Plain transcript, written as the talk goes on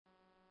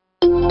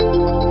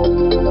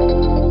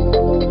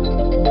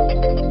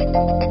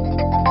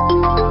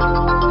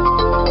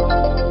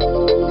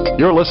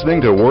You're listening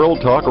to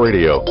World Talk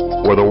Radio,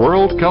 where the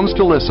world comes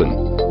to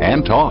listen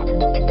and talk.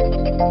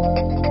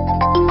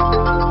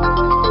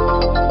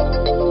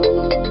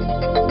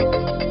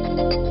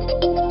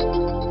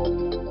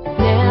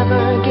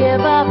 Never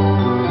give up,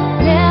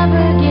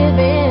 never give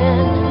in.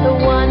 The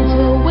ones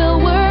who will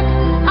work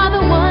are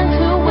the ones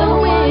who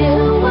will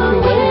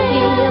win.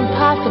 Create the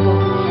impossible,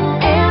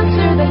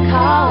 answer the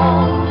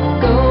call.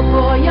 Go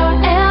for your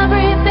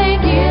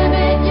everything, give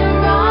it your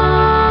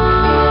all.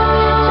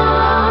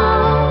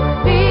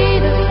 Be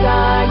the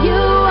star you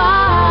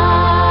are,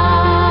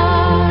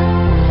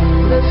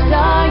 the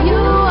star you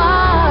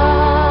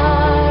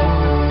are.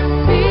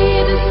 Be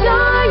the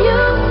star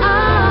you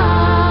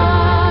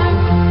are,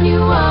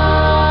 you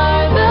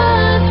are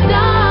the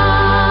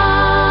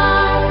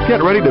star.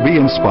 Get ready to be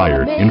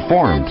inspired,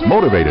 informed,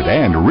 motivated,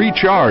 and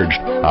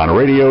recharged on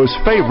radio's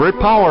favorite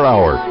power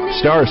hour,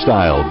 Star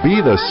Style,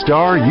 Be the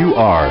Star You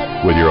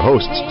Are, with your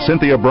hosts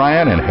Cynthia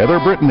Bryan and Heather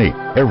Brittany.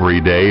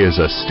 Every day is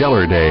a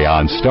stellar day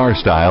on Star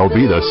Style,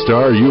 Be the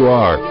Star You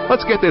Are.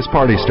 Let's get this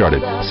party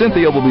started.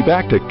 Cynthia will be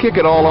back to kick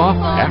it all off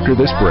after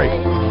this break.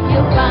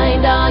 You'll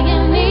find all you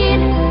need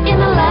in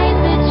the light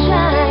that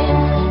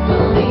shines.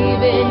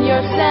 Believe in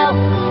yourself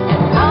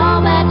and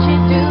all that you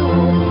do,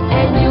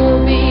 and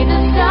you'll be the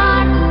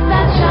star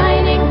that's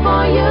shining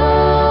for you.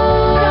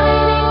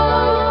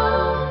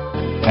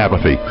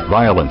 Apathy,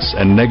 violence,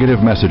 and negative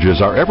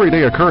messages are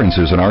everyday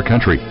occurrences in our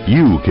country.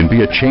 You can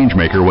be a change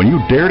maker when you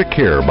dare to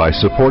care by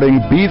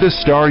supporting Be the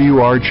Star You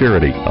Are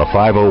charity, a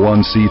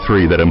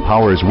 501c3 that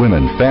empowers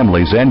women,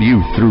 families, and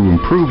youth through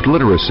improved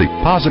literacy,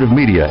 positive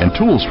media, and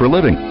tools for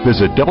living.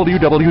 Visit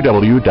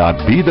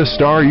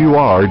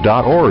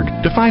www.bethestarur.org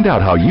to find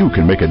out how you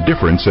can make a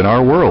difference in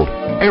our world.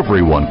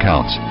 Everyone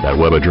counts. That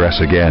web address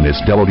again is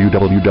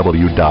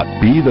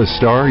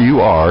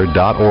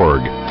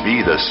www.bethestarur.org.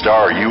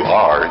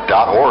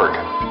 BeTheStarYouAre.org.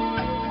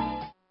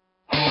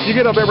 You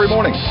get up every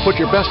morning,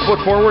 put your best foot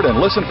forward, and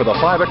listen for the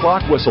 5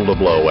 o'clock whistle to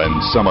blow and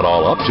sum it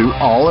all up to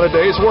all in a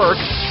day's work.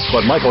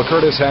 But Michael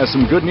Curtis has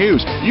some good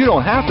news. You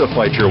don't have to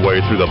fight your way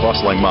through the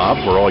bustling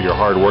mob for all your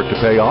hard work to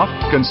pay off.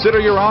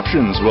 Consider Your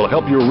Options will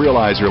help you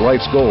realize your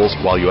life's goals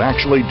while you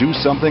actually do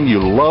something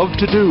you love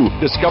to do.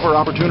 Discover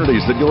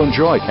opportunities that you'll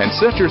enjoy and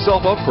set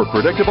yourself up for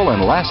predictable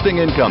and lasting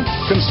income.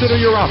 Consider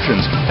Your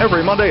Options every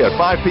Monday at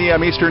 5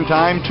 p.m. Eastern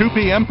Time, 2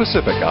 p.m.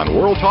 Pacific on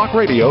World Talk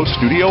Radio,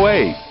 Studio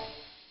A.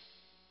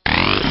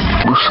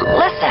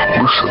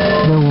 Listen.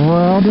 The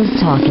world is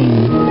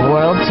talking.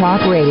 World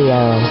Talk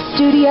Radio,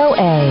 Studio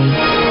A.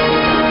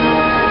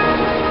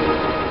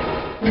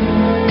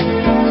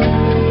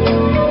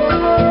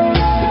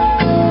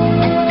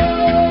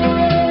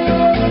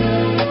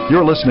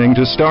 You're listening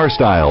to Star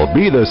Style,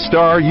 Be the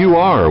Star You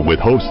Are, with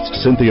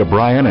hosts Cynthia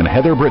Bryan and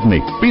Heather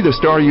Brittany. Be the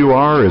Star You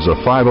Are is a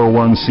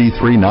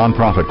 501c3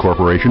 nonprofit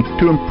corporation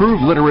to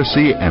improve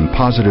literacy and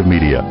positive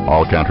media.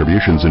 All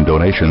contributions and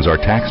donations are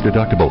tax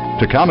deductible.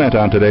 To comment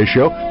on today's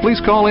show,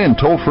 please call in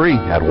toll-free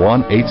at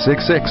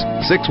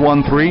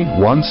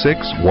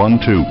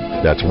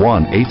 1-866-613-1612. That's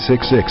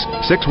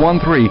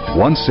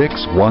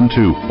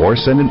 1-866-613-1612. Or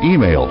send an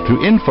email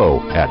to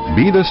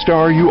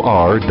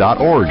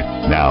info@bethestarur.org.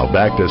 Now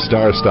back to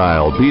Star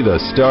Style, Be the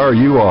Star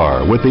You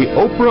Are, with the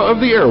Oprah of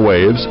the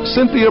airwaves,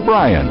 Cynthia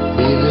Bryan.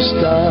 Be the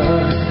star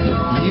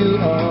you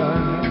are.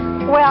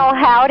 Well,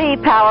 howdy,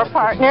 Power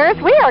Partners.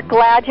 We are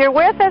glad you're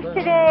with us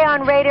today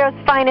on radio's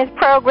finest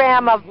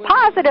program of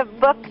positive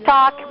book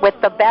talk with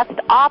the best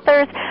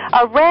authors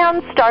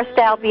around Star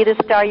Style, Be the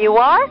Star You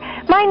Are.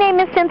 My name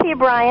is Cynthia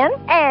Bryan.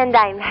 And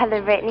I'm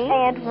Heather Brittany.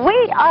 And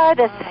we are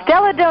the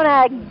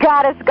Stelladonna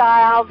Goddess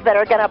Gals that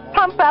are going to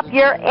pump up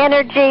your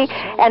energy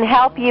and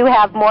help you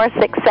have more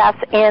success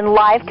in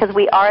life, because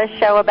we are a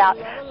show about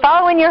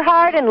following your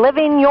heart and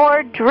living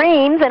your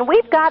dreams. And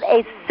we've got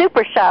a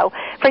super show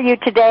for you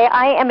today.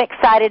 I am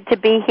excited to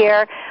be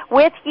here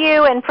with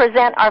you and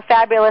present our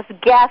fabulous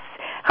guests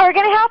who are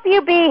going to help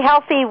you be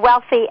healthy,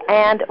 wealthy,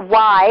 and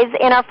wise.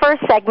 In our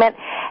first segment,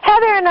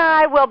 Heather and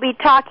I will be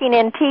talking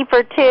in Tea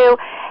for Two,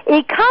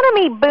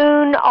 economy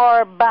boon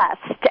or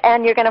bust,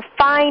 and you're going to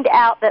find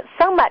out that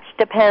so much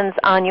depends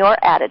on your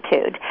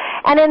attitude.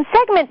 And in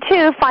segment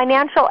 2,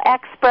 financial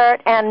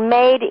expert and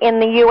made in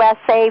the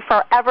USA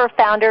forever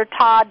founder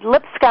Todd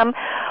Lipscomb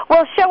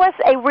will show us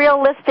a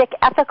realistic,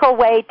 ethical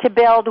way to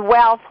build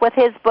wealth with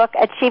his book,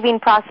 Achieving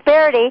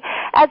Prosperity,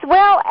 as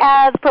well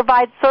as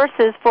provide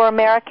sources for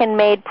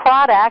American-made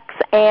products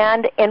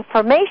and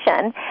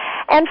information.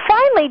 And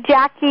finally,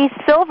 Jackie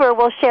Silver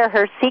will share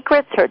her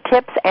secrets, her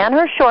tips, and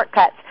her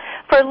shortcuts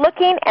for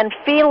looking and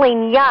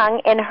feeling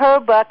young in her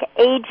book,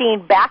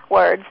 Aging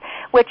Backwards,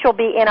 which will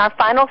be in our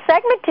final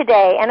segment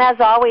today. And as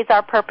always,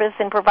 our purpose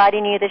in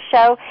providing you the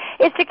show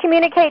is to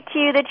communicate to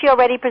you that you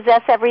already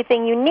possess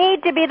everything you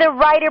need to be the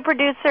writer,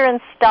 producer,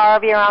 and star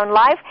of your own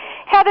life.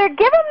 Heather,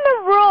 give them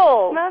the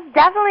rules. Most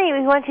definitely,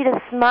 we want you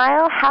to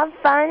smile, have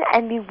fun,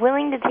 and be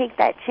willing to take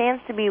that chance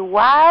to be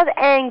wild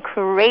and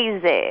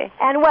crazy.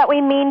 And what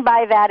we mean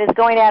by that is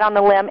going out on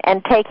the limb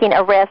and taking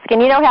a risk.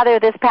 And you know, Heather,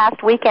 this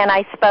past weekend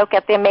I spoke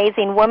at the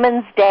amazing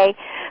Women's Day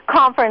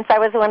conference, I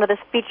was one of the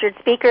featured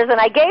speakers, and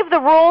I gave the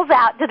rules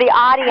out to the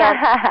audience,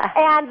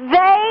 and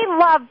they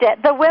loved it.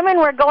 The women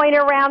were going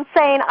around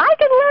saying, I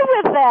can live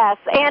with this.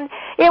 And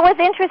it was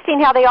interesting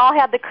how they all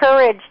had the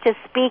courage to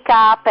speak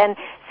up and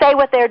say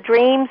what their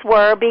dreams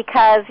were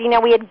because, you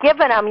know, we had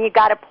given them, you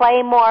got to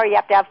play more, you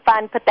have to have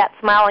fun, put that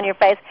smile on your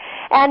face,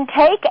 and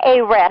take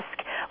a risk.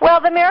 Well,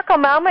 the Miracle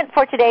Moment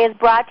for today is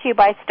brought to you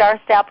by Star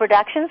Style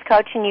Productions,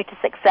 coaching you to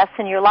success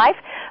in your life.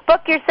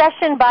 Book your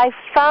session by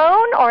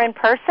phone or in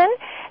person,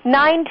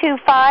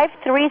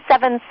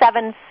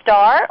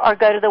 925-377-STAR, or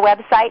go to the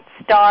website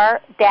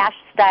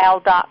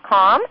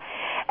star-style.com.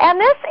 And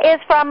this is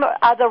from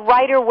the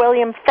writer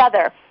William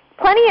Feather.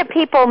 Plenty of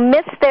people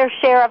miss their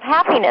share of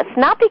happiness,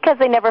 not because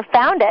they never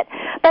found it,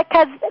 but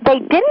because they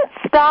didn't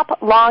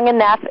stop long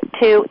enough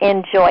to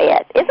enjoy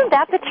it. Isn't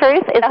that the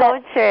truth? Is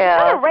that true?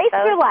 We kind of race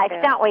through life,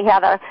 don't we,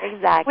 Heather?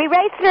 Exactly. We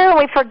race through and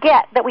we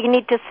forget that we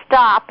need to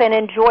stop and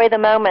enjoy the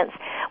moments.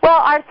 Well,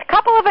 our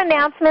couple of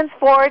announcements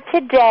for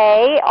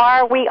today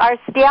are we are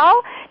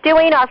still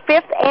doing our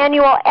 5th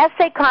annual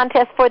essay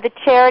contest for the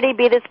charity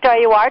Be the Star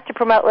You Are to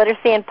promote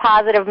literacy and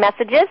positive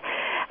messages.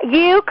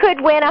 You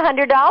could win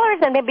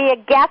 $100 and be a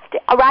guest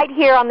right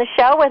here on the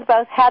show with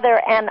both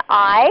Heather and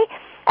I,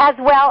 as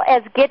well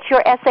as get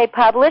your essay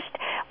published.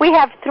 We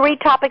have 3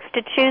 topics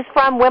to choose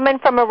from: women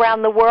from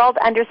around the world,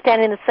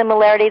 understanding the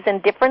similarities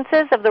and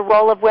differences of the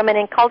role of women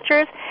in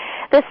cultures.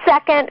 The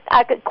second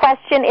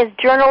question is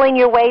journaling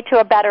your way to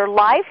a better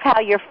life, how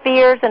your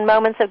fears and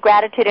moments of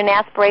gratitude and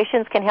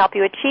aspirations can help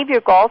you achieve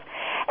your goals.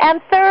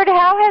 And third,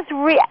 how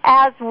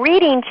has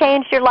reading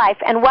changed your life,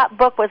 and what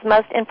book was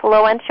most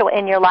influential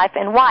in your life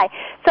and why?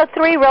 So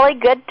 3 really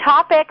good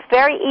topics,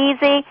 very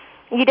easy.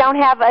 You don't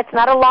have, it's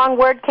not a long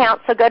word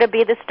count, so go to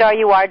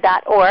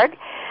BeTheStarYouAre.org.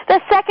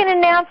 The second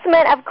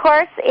announcement, of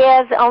course,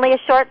 is only a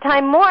short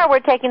time more.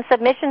 We're taking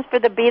submissions for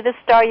the Be the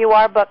Star You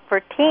Are book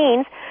for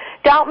teens.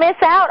 Don't miss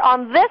out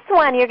on this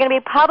one. You're going to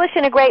be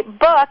publishing a great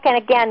book, and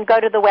again, go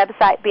to the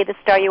website,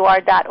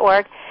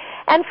 BeTheStarYouAre.org.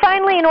 And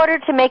finally, in order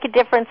to make a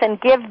difference and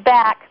give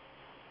back,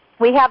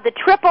 we have the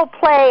triple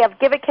play of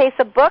Give a Case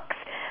of Books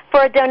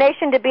for a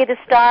donation to Be the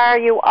Star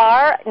You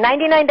Are,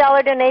 $99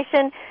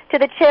 donation to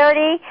the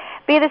charity.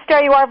 Be the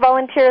Star You Are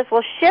volunteers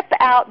will ship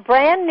out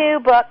brand new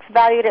books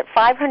valued at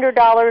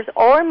 $500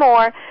 or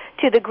more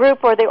to the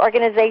group or the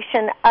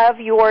organization of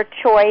your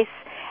choice.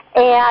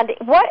 And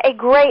what a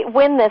great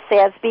win this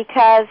is,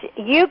 because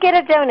you get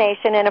a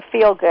donation and a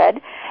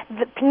feel-good.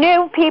 The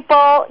new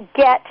people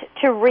get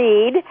to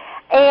read,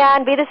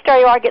 and Be the Star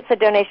You Are gets a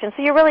donation.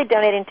 So you're really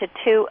donating to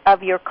 2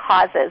 of your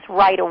causes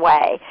right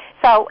away.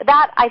 So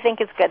that, I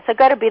think, is good. So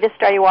go to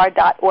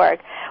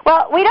BeTheStarYouAre.org.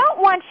 Well, we don't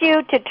want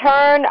you to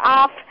turn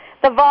off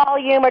the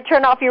volume or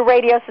turn off your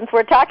radio since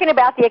we're talking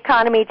about the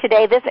economy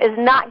today. This is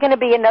not going to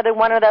be another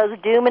one of those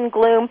doom and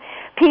gloom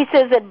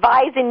pieces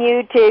advising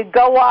you to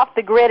go off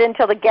the grid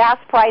until the gas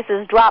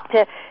prices drop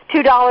to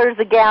 $2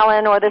 a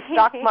gallon or the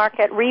stock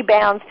market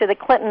rebounds to the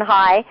Clinton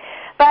high.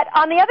 But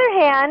on the other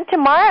hand,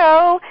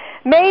 tomorrow,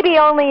 maybe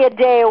only a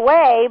day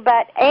away,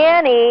 but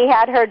Annie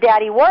had her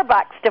Daddy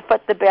Warbucks to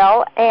foot the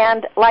bill,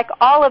 and like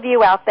all of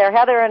you out there,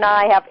 Heather and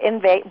I have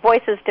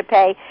voices to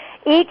pay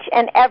each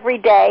and every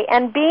day.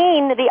 And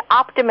being the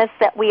optimists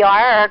that we are,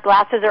 our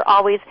glasses are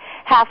always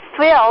half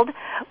filled,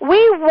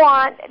 we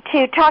want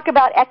to talk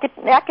about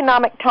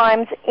economic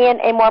times in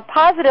a more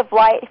positive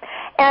light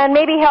and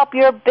maybe help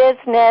your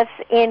business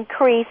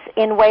increase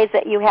in ways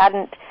that you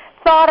hadn't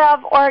thought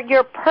of, or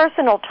your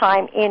personal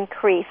time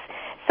increase.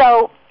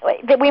 So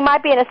we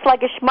might be in a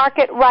sluggish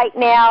market right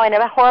now and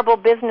a horrible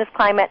business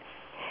climate,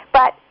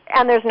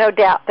 and there's no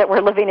doubt that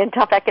we're living in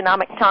tough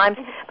economic times.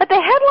 But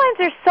the headlines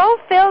are so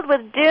filled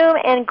with doom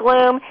and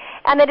gloom,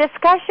 and the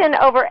discussion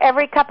over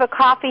every cup of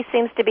coffee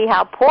seems to be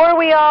how poor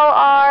we all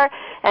are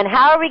and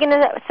how are we going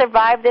to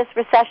survive this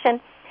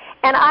recession.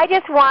 And I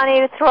just want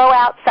to throw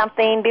out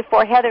something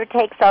before Heather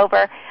takes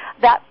over,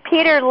 that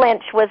Peter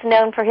Lynch was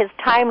known for his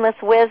timeless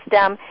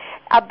wisdom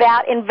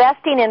about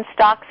investing in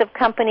stocks of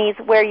companies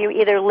where you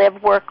either live,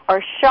 work,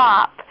 or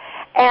shop.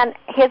 And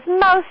his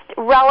most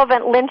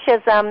relevant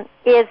Lynchism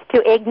is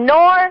to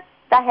ignore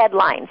the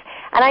headlines.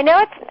 And I know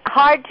it's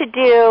hard to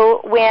do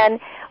when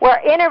we're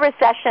in a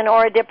recession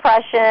or a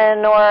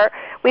depression, or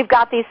we've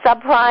got these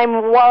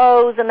subprime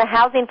woes and the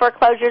housing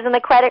foreclosures and the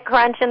credit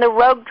crunch and the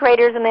rogue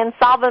traders and the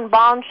insolvent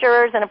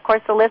bondsurers, and of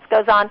course the list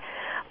goes on.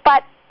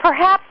 But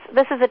perhaps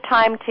this is a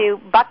time to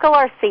buckle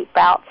our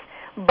seatbelts,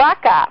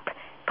 buck up,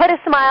 put a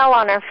smile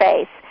on our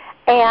face,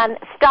 and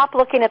stop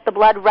looking at the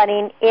blood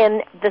running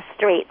in the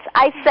streets.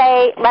 I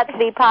say let's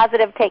be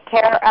positive, take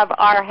care of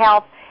our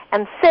health,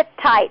 and sit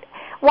tight.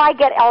 Why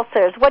get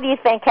ulcers? What do you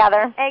think,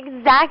 Heather?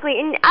 Exactly.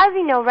 And as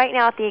we know, right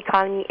now at the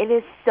economy, it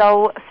is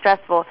so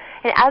stressful.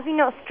 And as we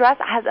know, stress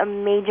has a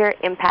major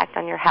impact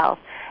on your health.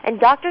 And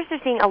doctors are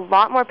seeing a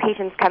lot more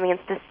patients coming in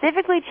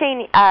specifically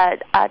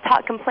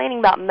complaining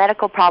about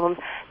medical problems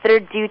that are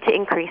due to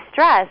increased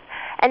stress.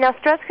 And now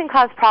stress can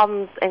cause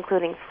problems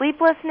including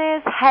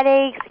sleeplessness,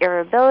 headaches,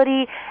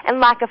 irritability, and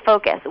lack of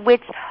focus,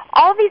 which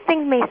all of these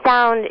things may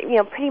sound,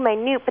 pretty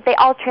minute, but they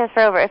all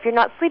transfer over. If you're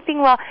not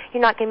sleeping well,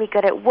 you're not going to be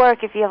good at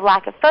work. If you have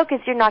lack of focus,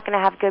 you're not going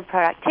to have good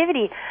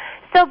productivity.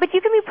 But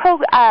you can be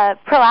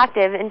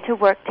proactive and to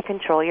work to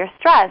control your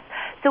stress.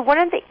 So one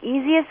of the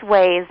easiest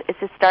ways is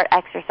to start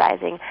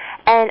exercising.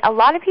 And a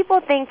lot of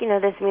people think,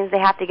 this means they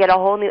have to get a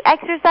whole new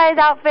exercise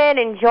outfit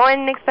and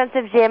join an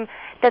expensive gym.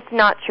 That's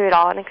not true at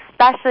all, and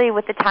especially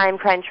with the time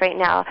crunch right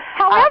now.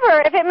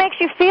 However, if it makes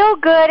you feel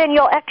good and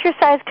you'll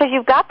exercise because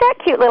you've got that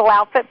cute little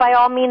outfit, by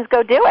all means,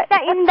 go do it.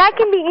 And that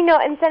can be,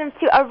 incentive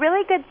too. A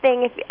really good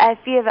thing if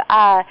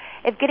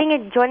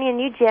joining a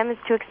new gym is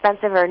too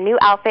expensive or a new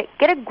outfit,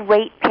 get a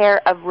great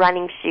pair of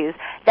running shoes.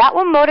 That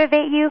will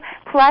motivate you.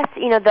 Plus,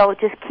 they'll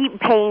just keep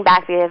paying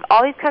back for you.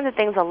 All these kinds of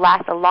things will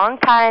last a long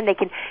time. They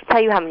can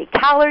tell you how many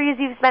calories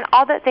you've spent,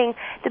 all that thing.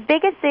 The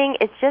biggest thing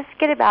is just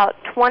get about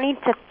 20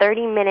 to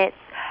 30 minutes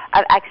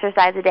of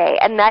exercise a day.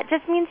 And that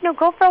just means,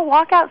 go for a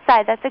walk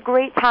outside. That's a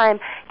great time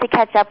to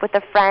catch up with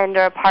a friend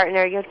or a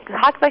partner.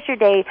 Talk about your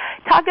day.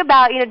 Talk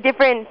about,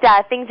 different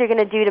things you're going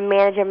to do to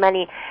manage your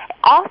money.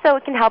 Also,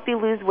 it can help you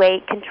lose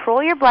weight,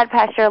 control your blood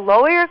pressure,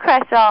 lower your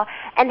cholesterol,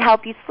 and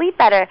help you sleep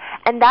better.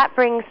 And that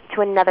brings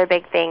to another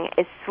big thing,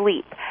 is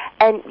sleep.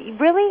 And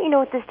really,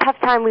 with this tough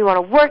time, we want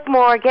to work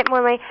more, get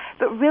more money,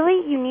 but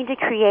really you need to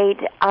create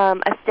a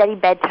steady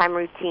bedtime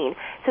routine.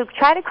 So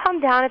try to calm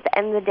down at the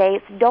end of the day.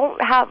 So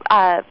don't have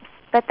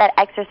set that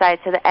exercise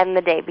to the end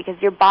of the day because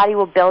your body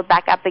will build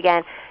back up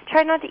again.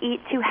 Try not to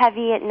eat too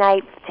heavy at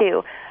night,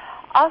 too.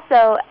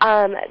 Also,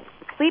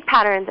 sleep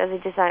patterns, as I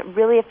just said,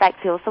 really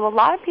affect people. So a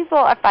lot of people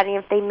are finding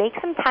if they make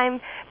some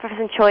time for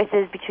some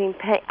choices between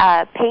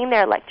paying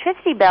their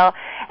electricity bill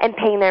and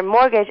paying their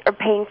mortgage or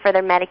paying for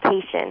their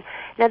medication.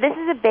 Now, this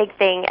is a big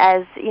thing,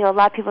 as a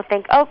lot of people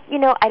think, I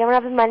don't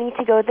have the money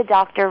to go to the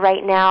doctor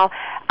right now.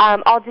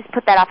 I'll just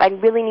put that off. I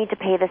really need to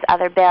pay this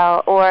other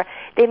bill. Or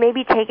they may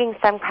be taking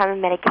some kind of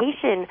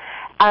medication.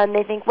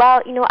 They think,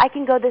 I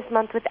can go this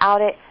month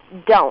without it.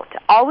 Don't.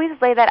 Always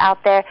lay that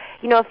out there.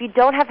 If you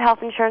don't have health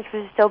insurance,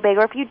 which is so big,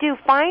 or if you do,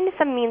 find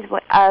some means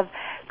of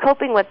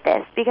coping with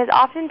this. Because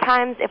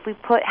oftentimes, if we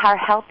put our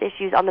health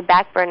issues on the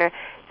back burner,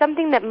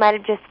 something that might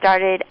have just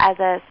started as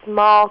a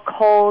small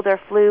cold or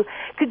flu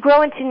could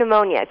grow into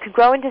pneumonia, could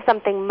grow into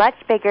something much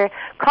bigger,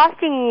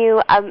 costing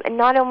you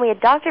not only a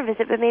doctor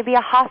visit, but maybe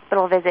a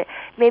hospital visit,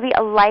 maybe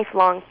a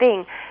lifelong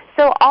thing.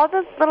 So all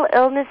those little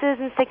illnesses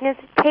and sickness,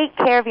 take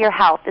care of your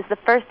health is the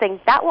first thing.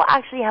 That will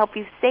actually help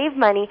you save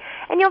money,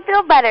 and you'll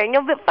feel better, and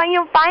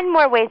you'll find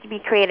more ways to be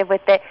creative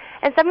with it.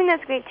 And something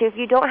that's great, too, if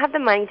you don't have the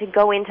money to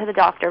go into the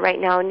doctor right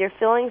now and you're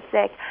feeling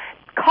sick,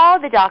 call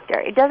the doctor.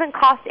 It doesn't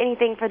cost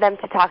anything for them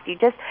to talk to you.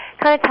 Just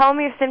kind of tell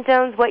them your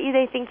symptoms, what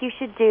they think you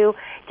should do.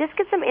 Just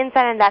get some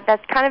insight on that.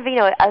 That's kind of,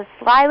 a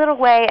sly little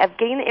way of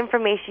getting the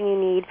information you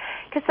need.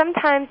 Because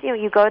sometimes,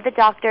 you go to the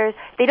doctors,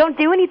 they don't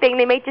do anything.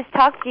 They may just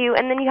talk to you,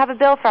 and then you have a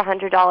bill for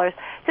 $100.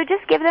 So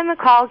just give them a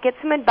call, get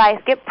some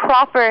advice, get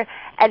proper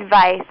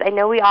advice. I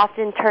know we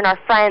often turn our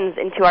friends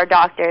into our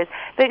doctors,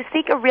 but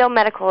seek a real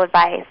medical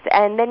advice,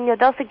 and then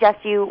they'll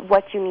suggest you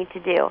what you need to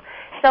do.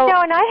 So,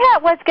 and I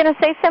was going to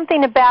say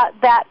something about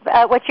that,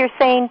 what you're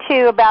saying,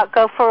 too, about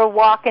go for a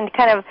walk and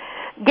kind of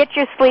get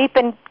your sleep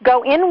and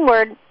go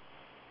inward.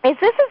 This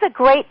is a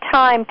great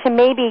time to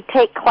maybe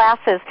take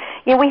classes.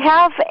 We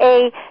have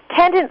a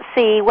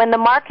tendency when the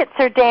markets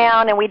are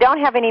down and we don't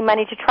have any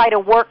money to try to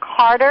work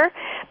harder,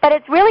 but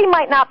it really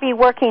might not be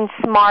working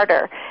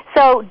smarter.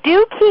 So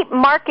do keep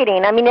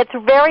marketing. I mean, it's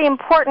very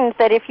important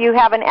that if you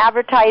have an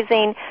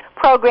advertising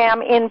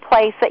program in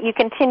place that you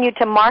continue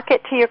to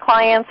market to your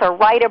clients or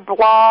write a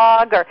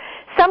blog or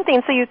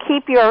something so you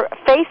keep your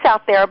face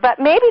out there. But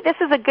maybe this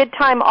is a good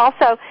time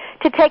also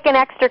to take an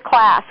extra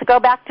class, go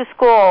back to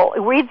school,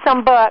 read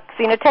some books,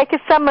 take a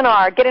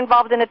seminar, get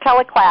involved in a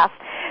teleclass.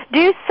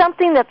 Do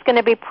something that's going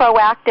to be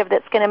proactive,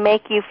 that's going to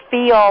make you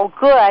feel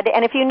good.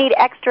 And if you need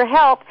extra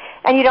help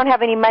and you don't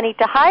have any money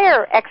to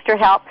hire extra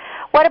help,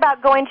 what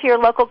about going to your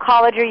local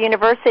college or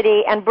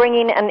university and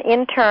bringing an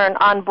intern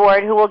on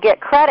board who will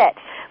get credit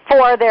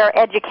for their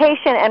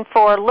education and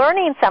for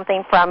learning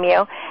something from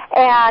you,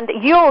 and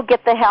you'll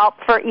get the help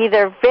for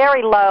either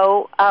very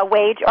low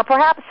wage or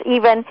perhaps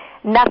even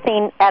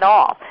nothing at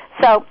all.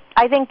 So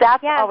I think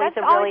that's always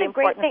a really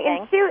important thing.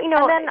 And, too,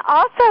 and then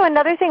also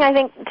another thing I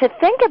think to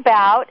think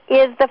about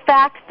is the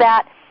fact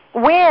that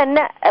when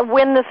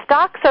the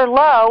stocks are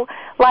low,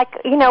 like,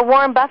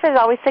 Warren Buffett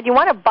always said, you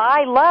want to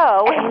buy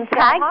low and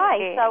sell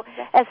high. So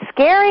as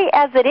scary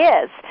as it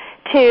is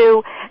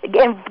to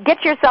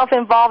get yourself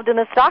involved in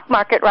the stock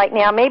market right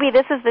now, maybe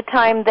this is the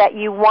time that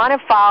you want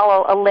to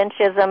follow a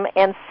Lynchism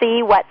and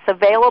see what's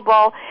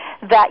available.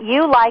 that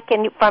you like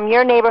from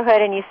your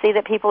neighborhood and you see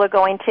that people are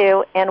going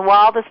to, and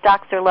while the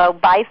stocks are low,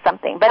 buy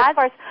something. But of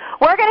course,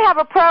 we're going to have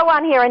a pro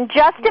on here in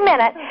just a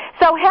minute.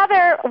 So,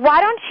 Heather,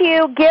 why don't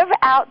you give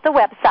out the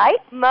website?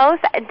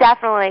 Most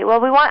definitely.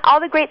 Well, we want all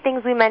the great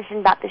things we mentioned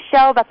about the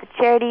show, about the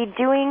charity,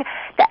 doing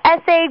the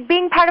essay,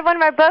 being part of one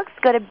of our books.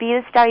 Go to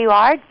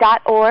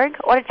BeTheStarYouAre.org,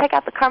 or to check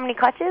out the Carmony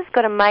Clutches,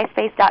 go to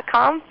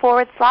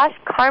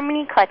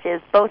myspace.com/Carmony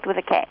Clutches, both with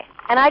a K.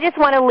 And I just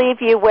want to leave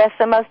you with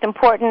the most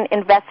important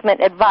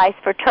investment advice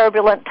for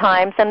turbulent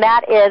times, and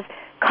that is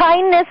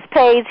kindness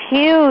pays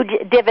huge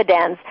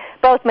dividends,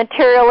 both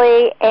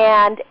materially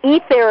and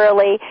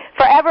ethereally,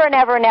 forever and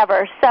ever and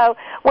ever. So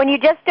when you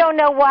just don't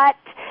know what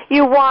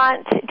you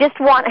just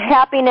want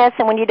happiness,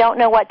 and when you don't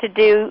know what to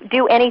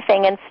do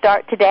anything and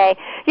start today.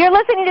 You're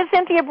listening to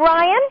Cynthia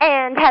Bryan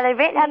and Heather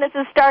Vinton, and this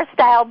is Star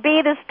Style.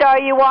 Be the star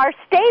you are.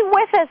 Stay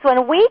with us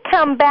when we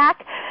come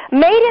back.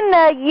 Made in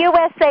the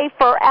USA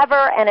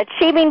Forever and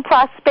Achieving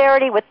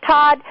Prosperity with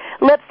Todd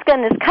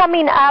Lipscomb is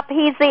coming up.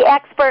 He's the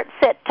expert.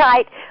 Sit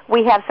tight.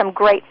 We have some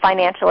great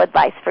financial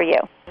advice for you.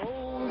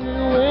 Hold you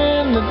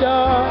in the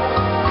dark,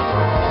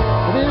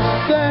 but if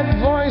that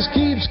voice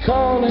keeps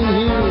calling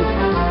you,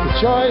 the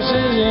choice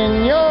is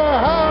in your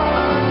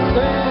heart,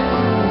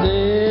 then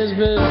there's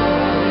business,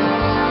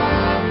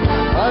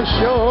 a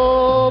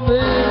show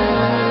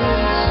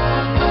business,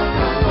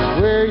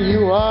 where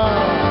you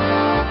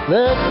are,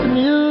 let the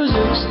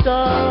music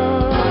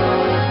start.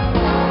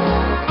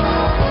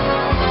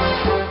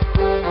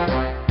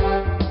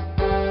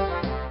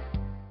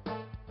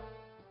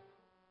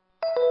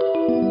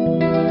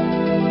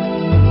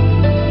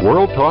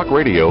 World Talk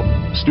Radio,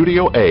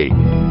 Studio A.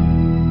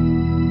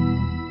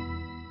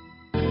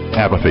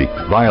 Apathy,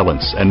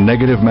 violence, and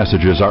negative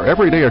messages are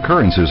everyday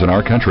occurrences in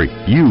our country.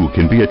 You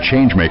can be a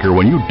change maker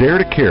when you dare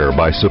to care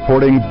by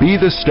supporting Be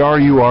the Star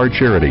You Are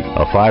charity,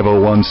 a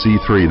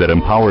 501c3 that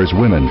empowers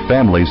women,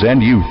 families,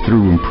 and youth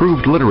through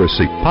improved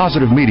literacy,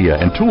 positive media,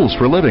 and tools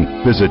for living.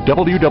 Visit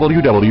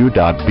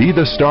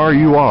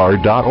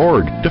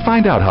www.BeTheStarYouAre.org to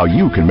find out how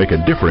you can make a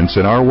difference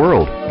in our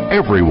world.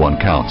 Everyone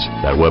counts.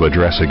 That web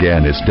address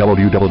again is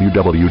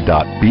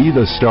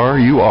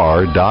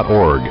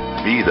www.BeTheStarYouAre.org.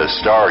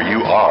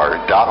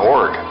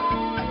 BeTheStarYouAre.org.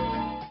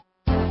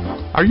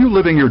 Are you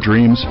living your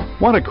dreams?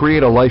 Want to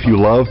create a life you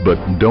love but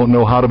don't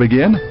know how to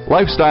begin?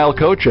 Lifestyle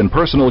coach and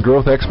personal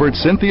growth expert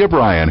Cynthia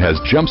Bryan has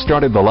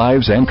jump-started the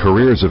lives and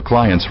careers of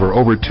clients for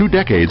over 2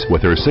 decades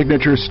with her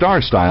signature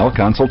Star Style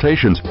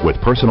consultations with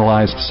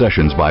personalized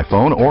sessions by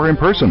phone or in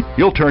person.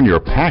 You'll turn your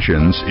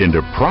passions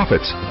into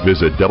profits.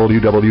 Visit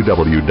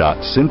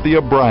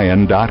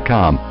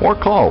www.CynthiaBryan.com or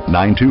call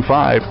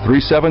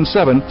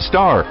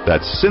 925-377-STAR.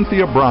 That's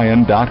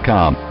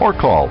CynthiaBryan.com or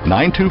call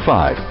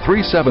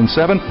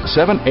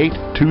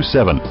 925-377-7827.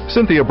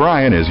 Cynthia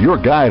Bryan is your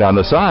guide on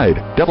the side.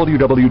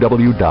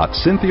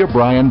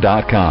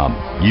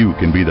 www.CynthiaBryan.com. You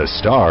can be the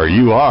star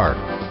you are.